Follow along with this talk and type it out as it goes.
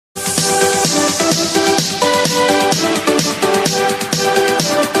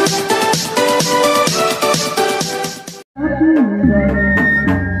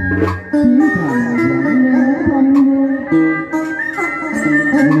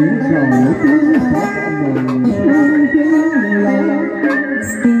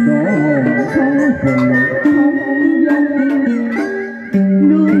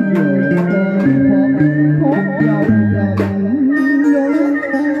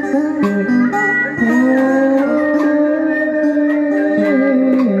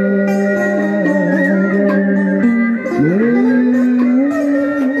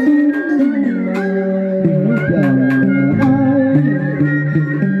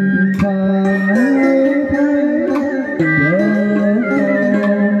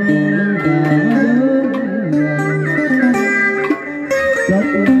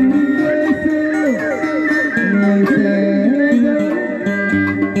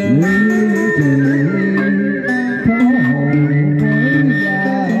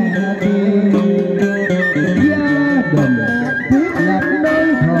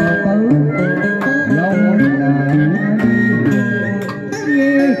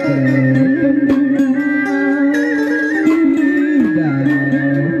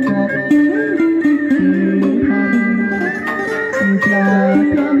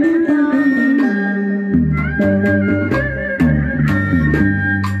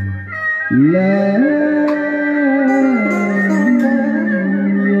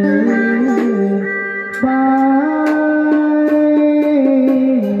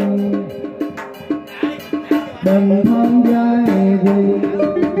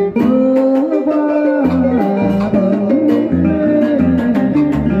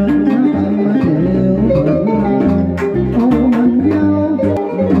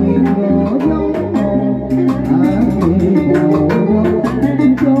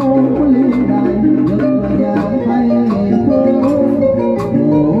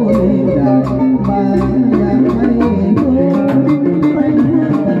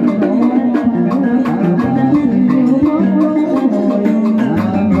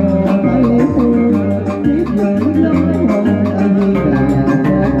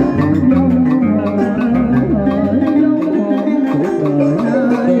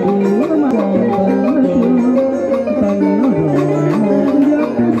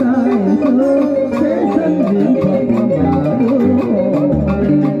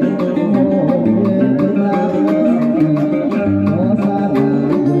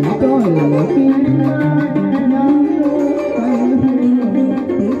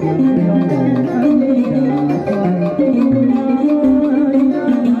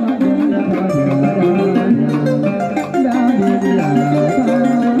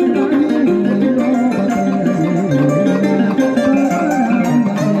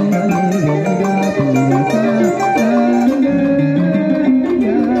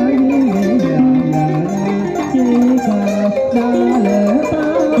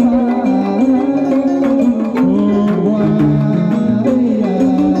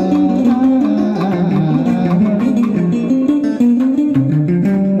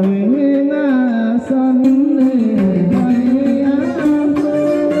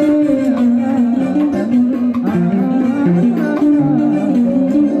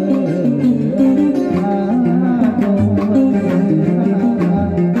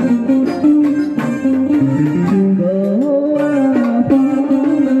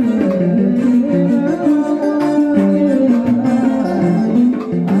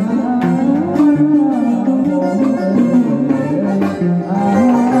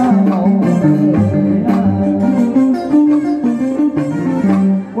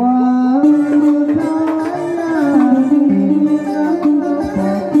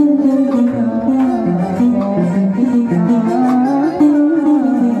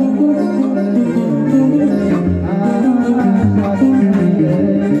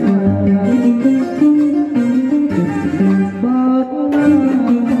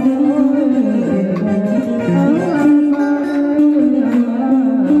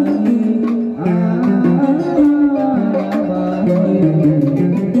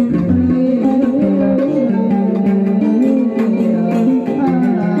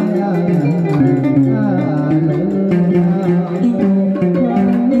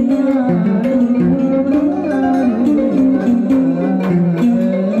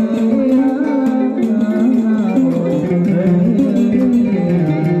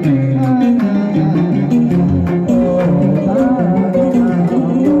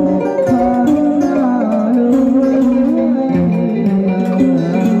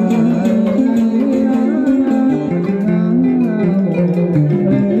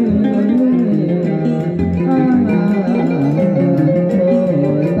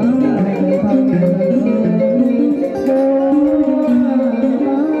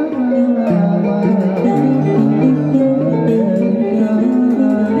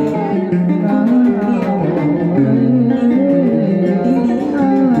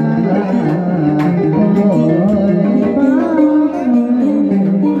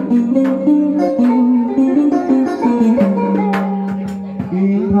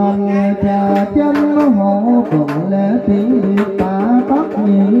thần trà chân hộ cùng lễ tiếng điệp tạ tất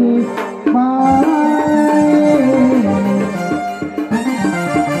nhị ba.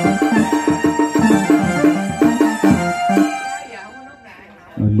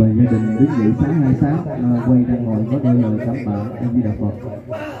 Mời gia đình đứng dậy sáng 26 quay ra ngồi có đeo lời cảm tạ em Di Đà Phật.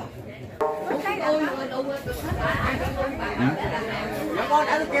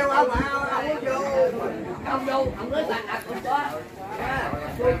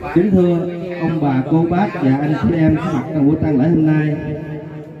 Kính thưa ông bà cô bác và anh chị em có mặt trong buổi tang lễ hôm nay,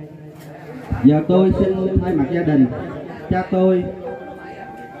 giờ tôi xin thay mặt gia đình, cha tôi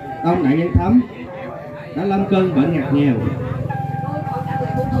ông đặng An Thắm đã lâm cơn bệnh ngặt nghèo.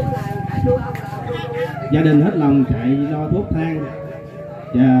 Gia đình hết lòng chạy lo thuốc thang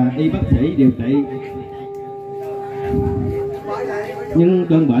và y bác sĩ điều trị, nhưng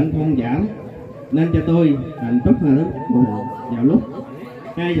cơn bệnh không giảm nên cho tôi đành trút vào lúc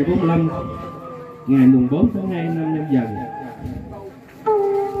 2 giờ 45 ngày mùng 4 tháng 2 năm Nhâm Dần.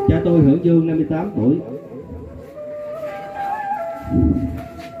 Cha tôi hưởng dương 58 tuổi.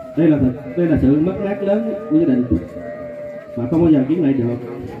 Đây là sự mất mát lớn của gia đình mà không bao giờ kiếm lại được.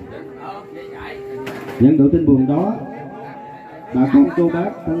 Nhận được tin buồn đó, bà con cô bác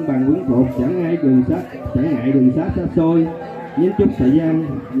thân bằng quyến thuộc chẳng ngại đường xa xa xôi nhín chút thời gian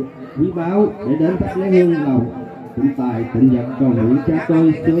quý báu để đến thắp nén hương lầu tịnh tài tịnh vật, cầu nguyện cha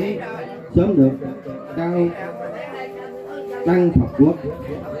tôi sớm được cao đăng Phật quốc.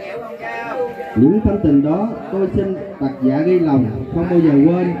 Những thâm tình đó tôi xin tạc dạ ghi lòng, không bao giờ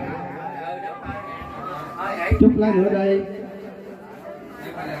quên. Chút lát nữa đây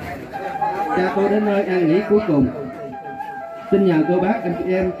cha tôi đến nơi an nghỉ cuối cùng. Xin nhờ cô bác anh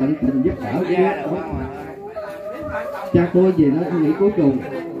chị em tận tình giúp đỡ cha tôi về nơi an nghỉ cuối cùng.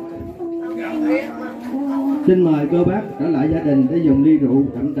 Xin mời cô bác trở lại gia đình để dùng ly rượu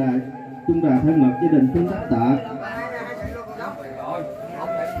đậm trà chung trà thân mật gia đình xin đáp tạ.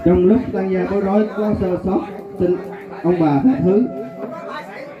 Trong lúc tang gia bối rối có sơ sót, xin ông bà tha thứ.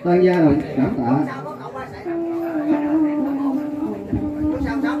 Tang gia đồng cảm tạ.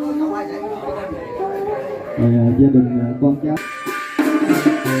 Gia đình con cháu.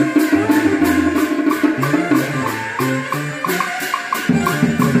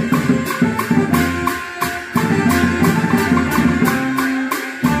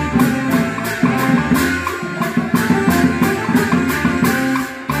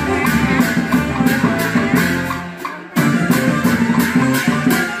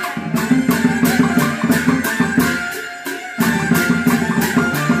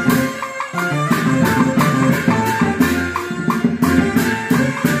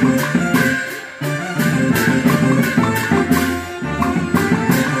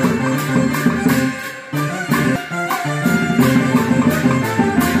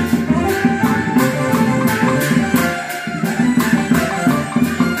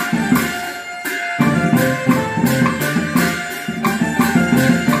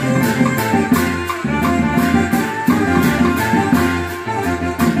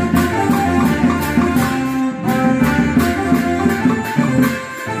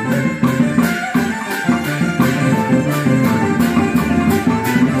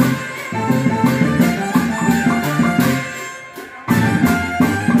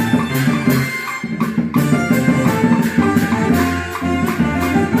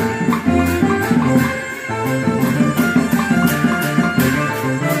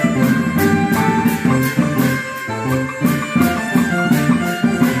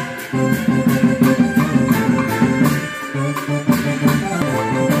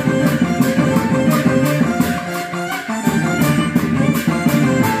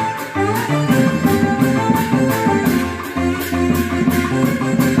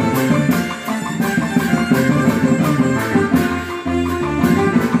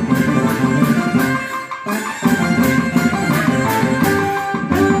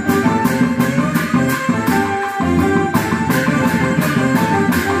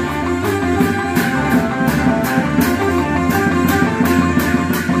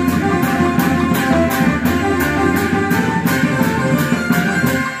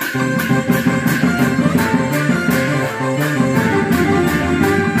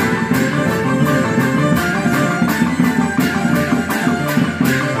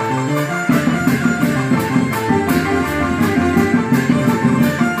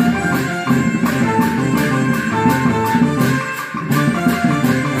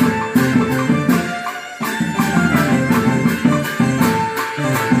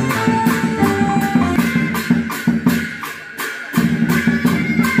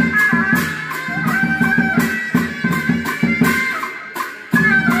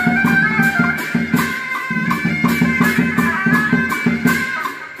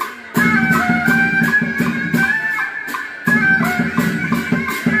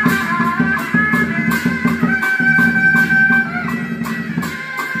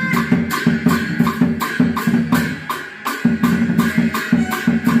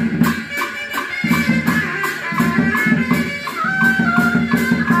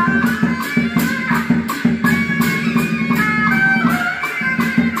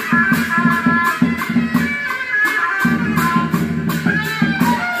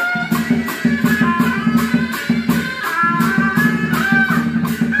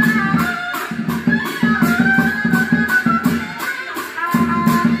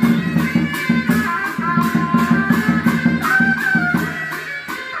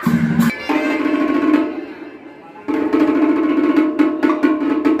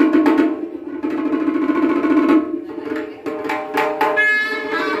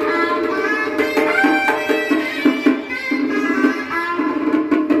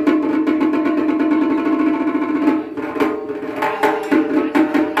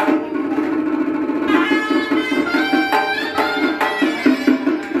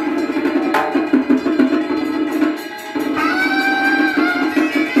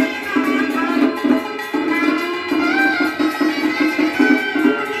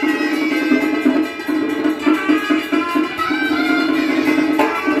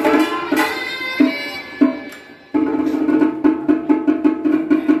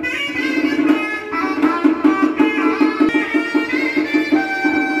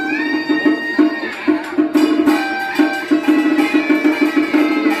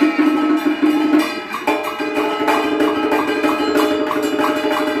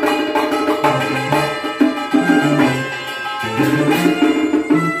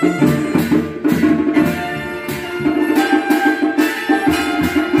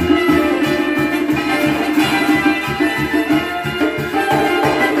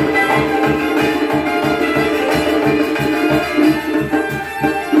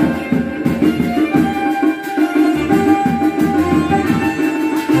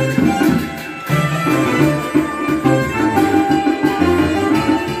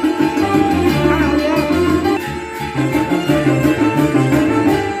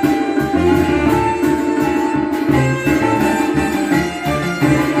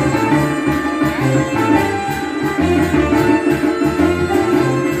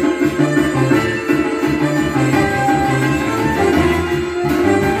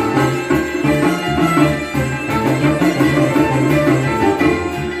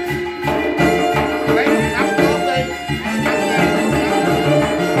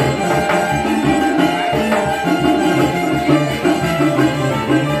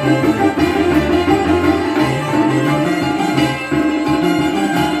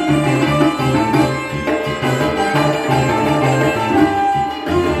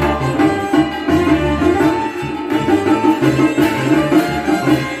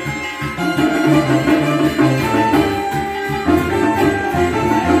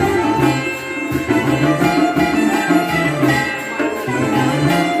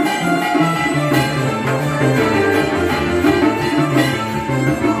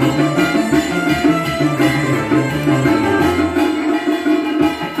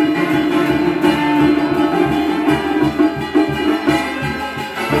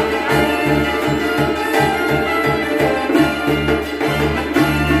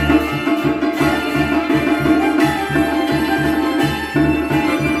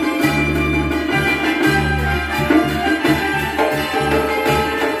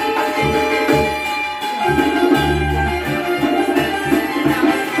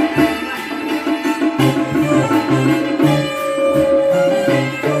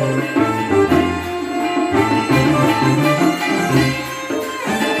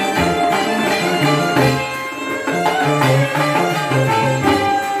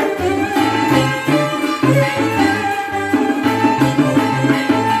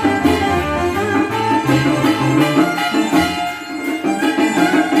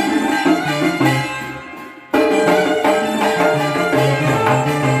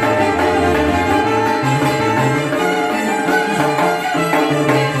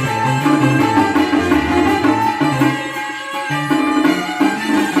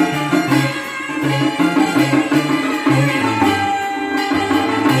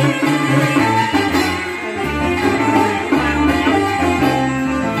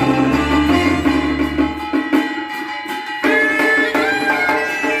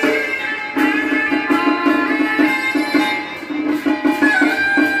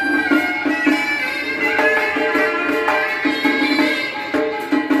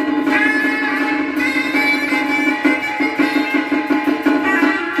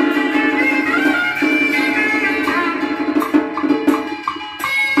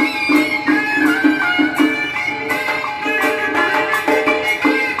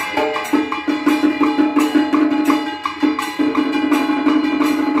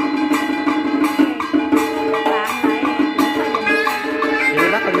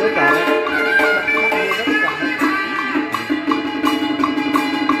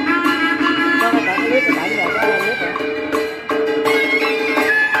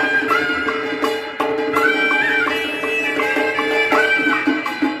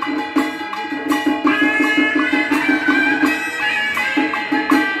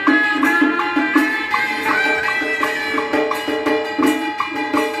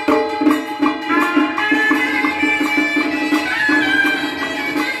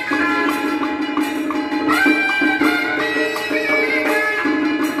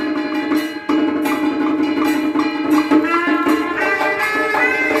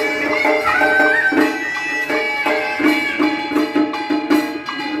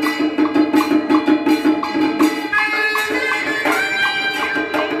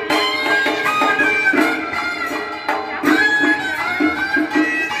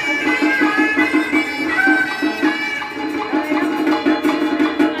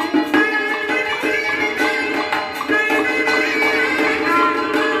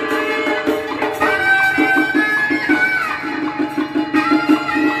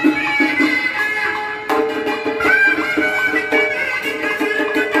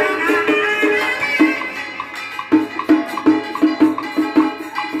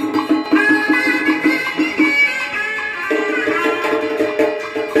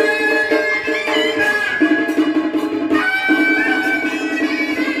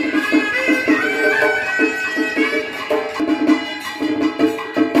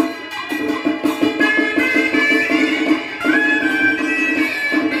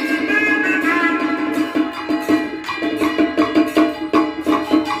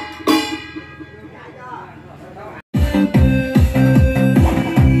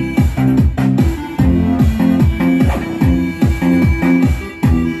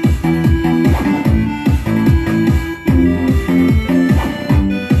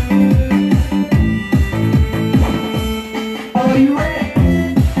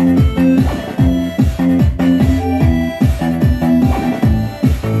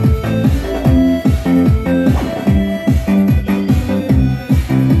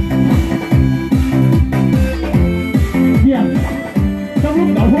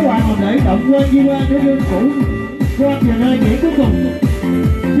 động quên di quan để lương cũ qua về nơi nghỉ cuối cùng.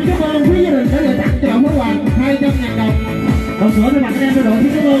 Xin cảm ơn quý gia đình đã được tặng cho Đậu Phú Hoàng 200.000 đồng. Một sữa để mặt anh em đội.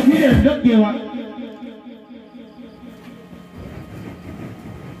 Xin cảm ơn quý gia đình rất nhiều ạ.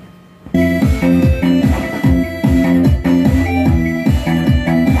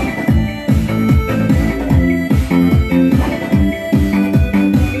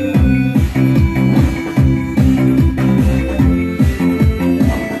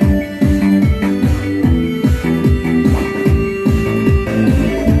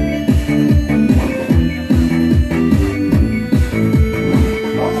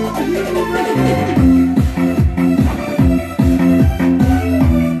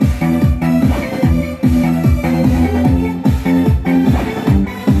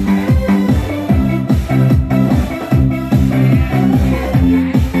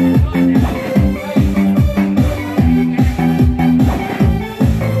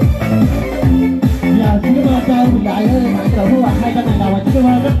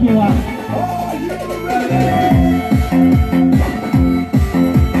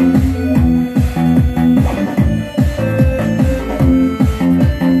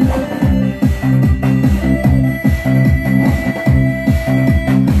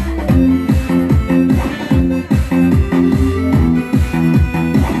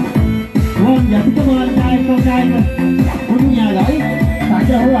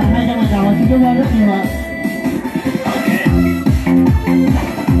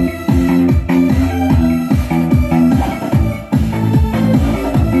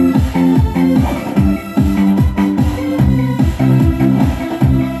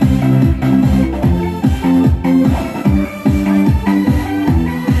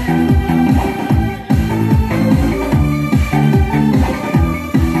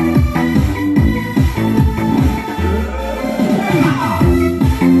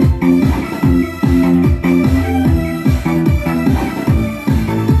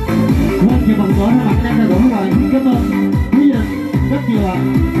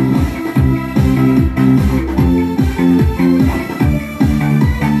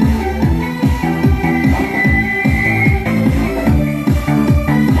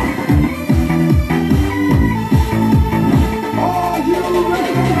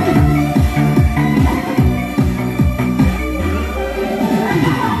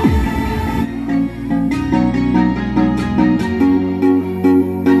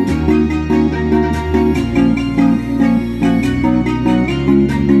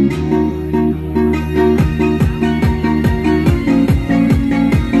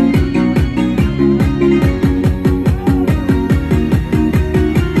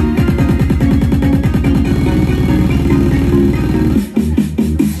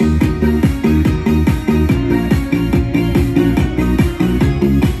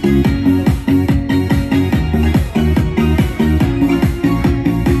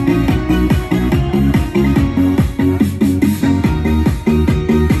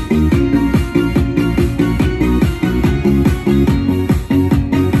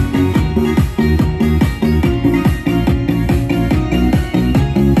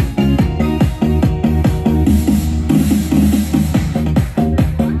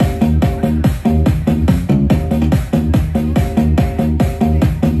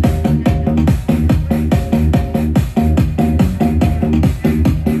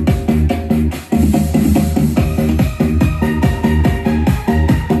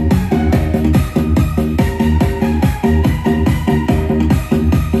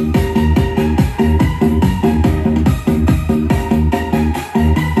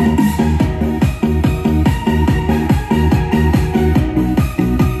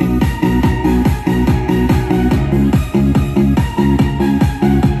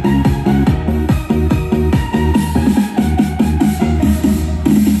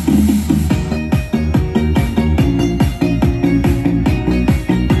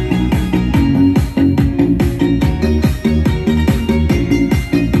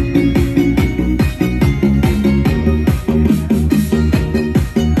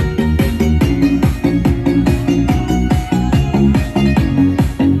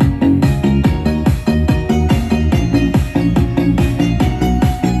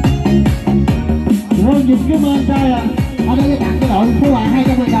 cảm ơn trai ạ. Ở đây tặng cho đội Phú Hoàng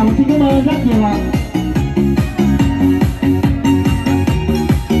 210 đồng. Xin cảm ơn rất nhiều ạ.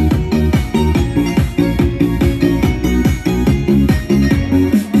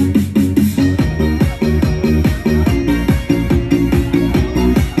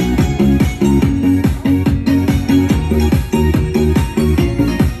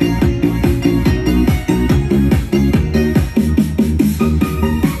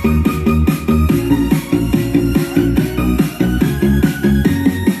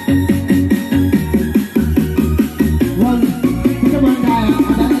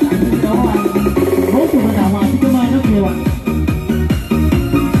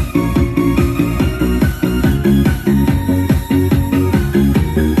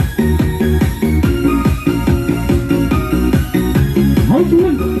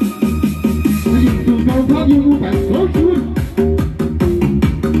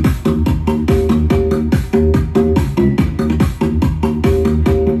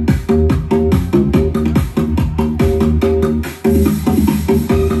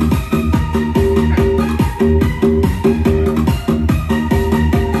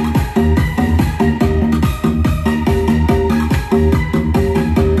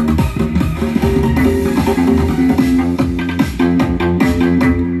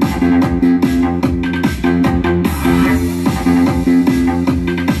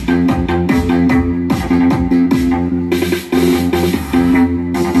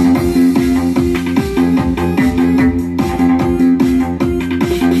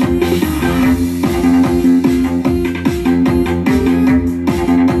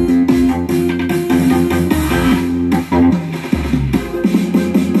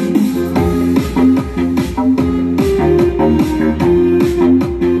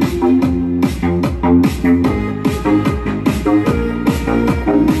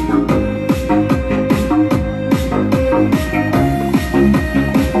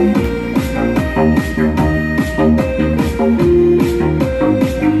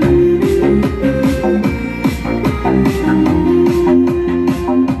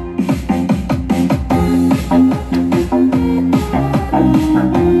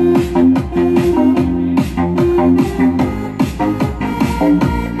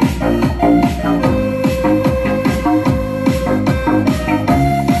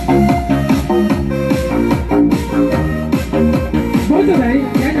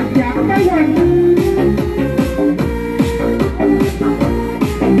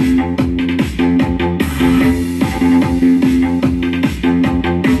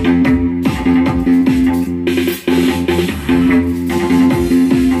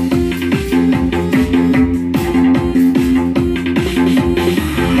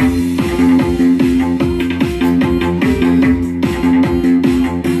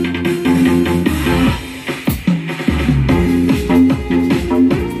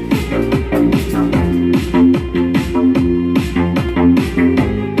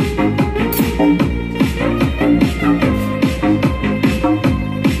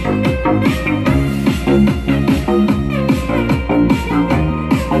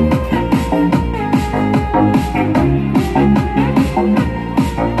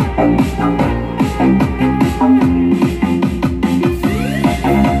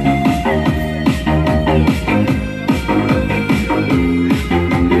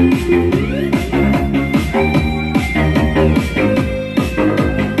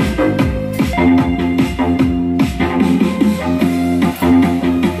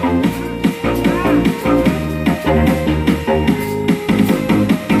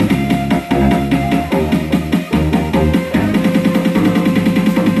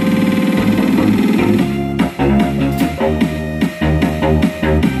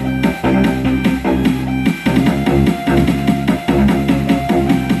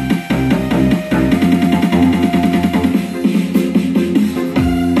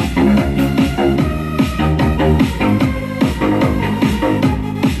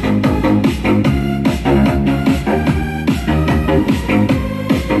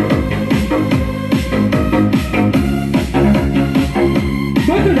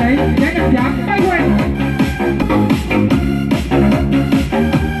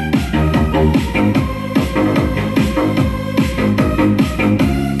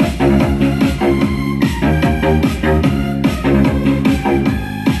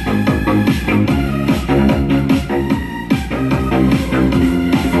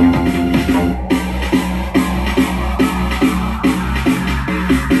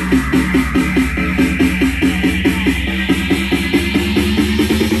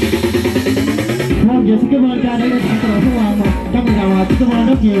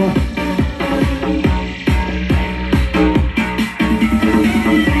 chiều.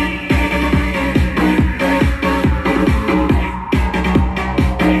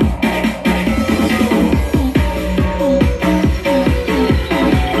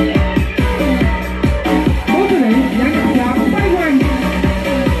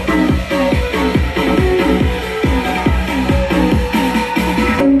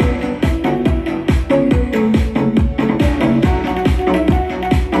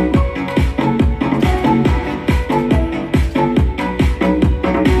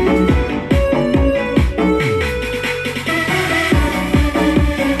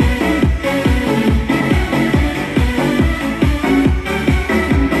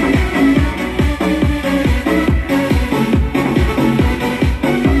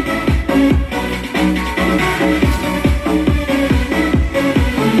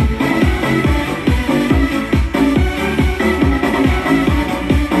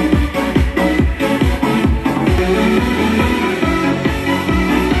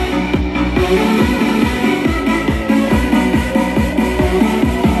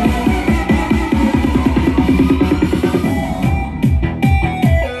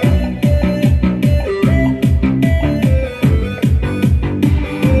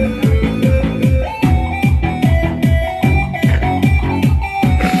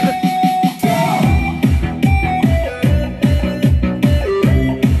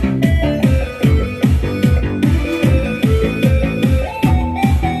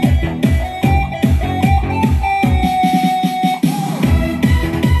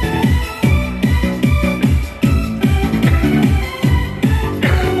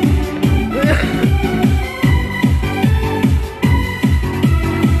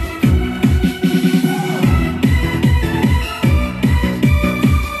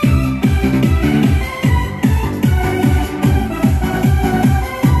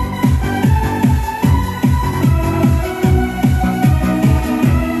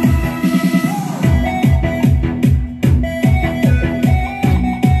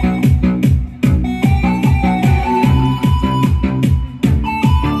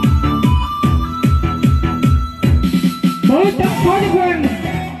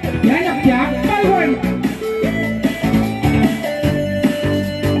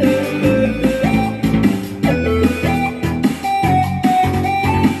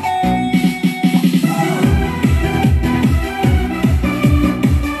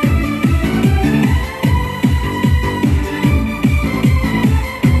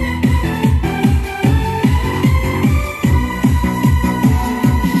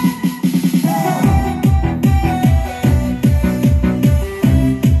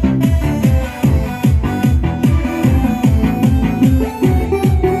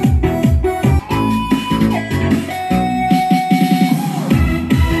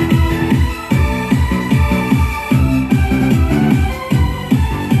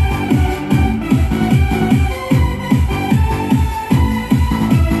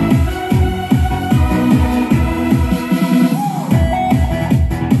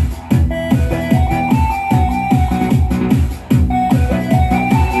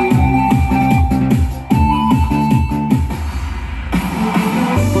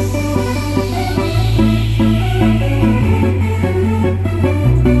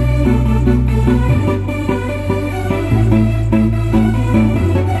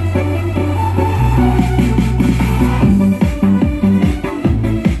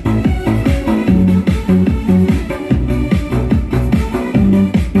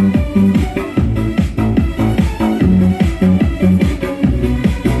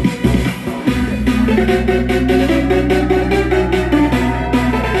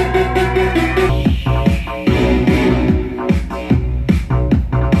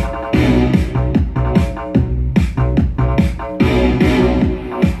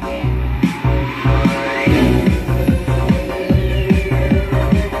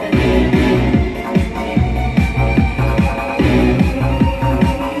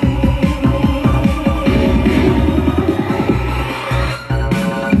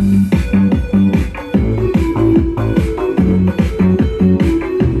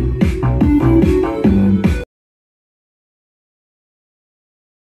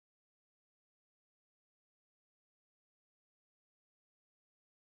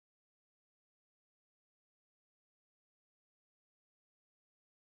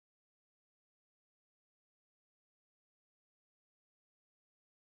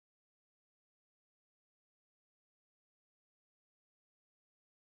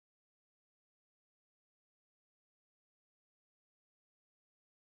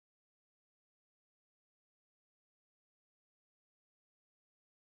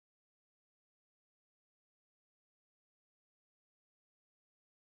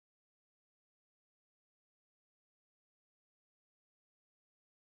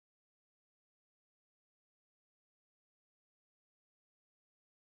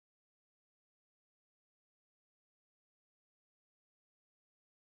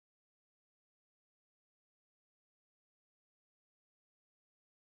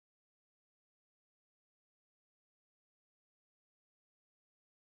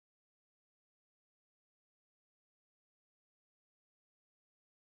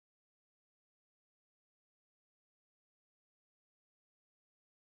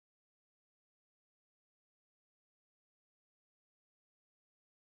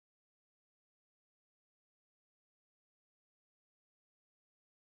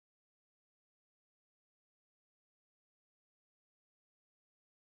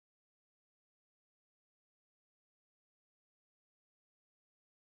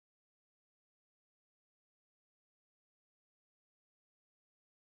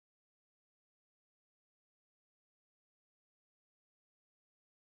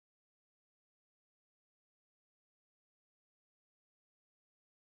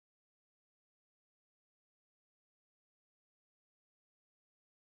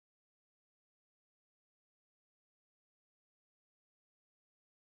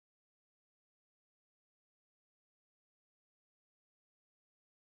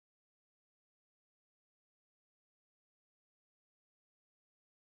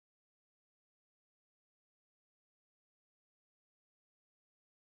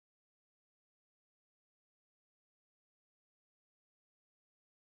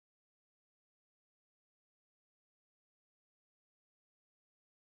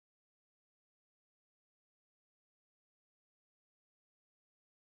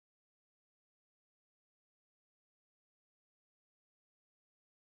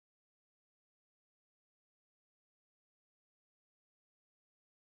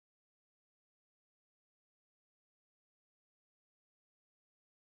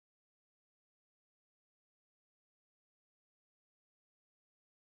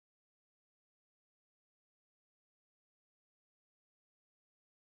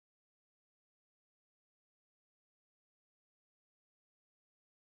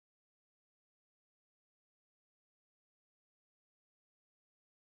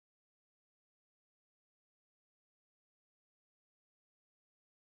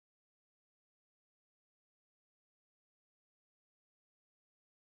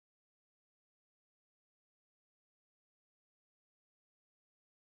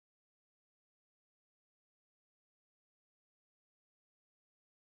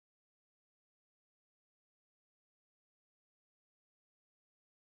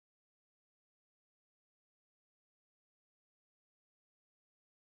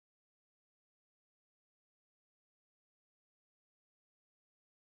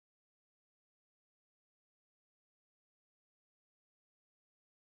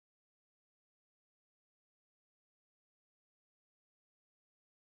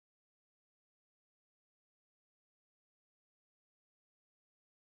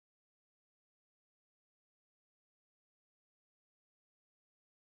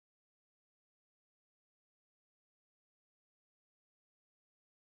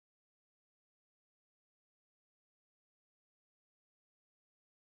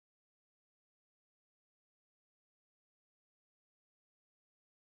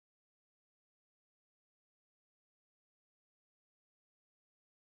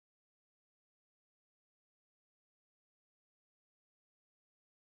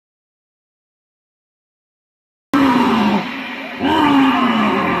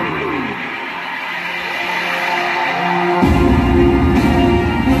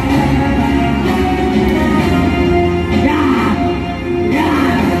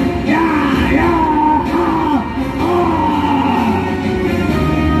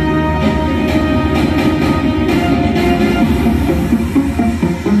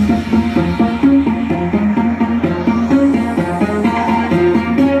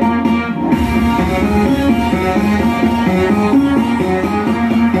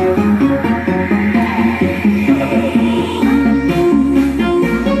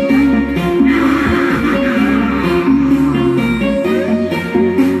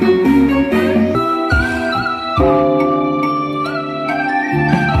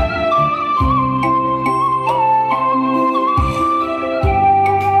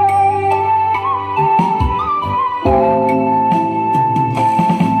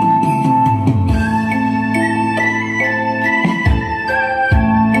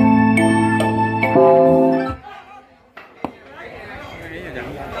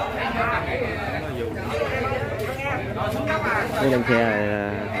 lên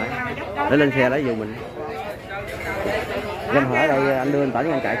xe để lên xe lấy dù mình. Em hỏi đây anh đưa anh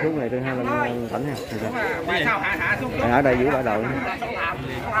Tẩn anh chạy xuống này, thứ hai anh Tẩn ha. Ở đây giữ bả đầu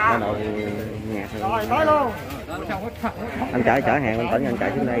nhạt rồi. Anh chở hàng anh Tẩn anh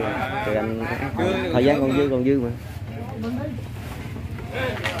chạy xuống đây thì anh thời gian còn dư mà.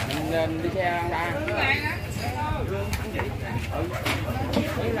 Đi xe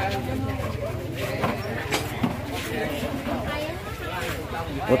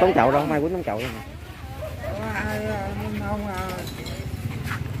Ủa tống chậu đâu, mai quýnh tống chậu đâu.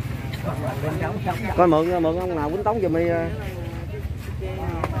 Coi mượn ông nào quýnh tống giùm đi.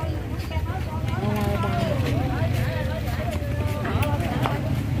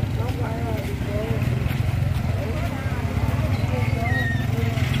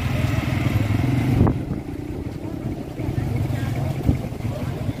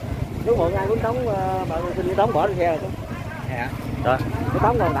 Chú mượn ai quýnh tống, bạn xin đi tống bỏ lên xe rồi chú. Dạ. Rồi, cái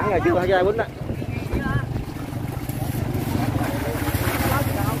tống còn đặng rồi chứ không cho ai quýnh đó.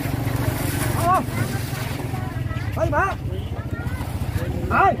 Ơi bà.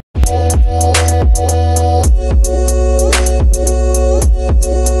 Ơi.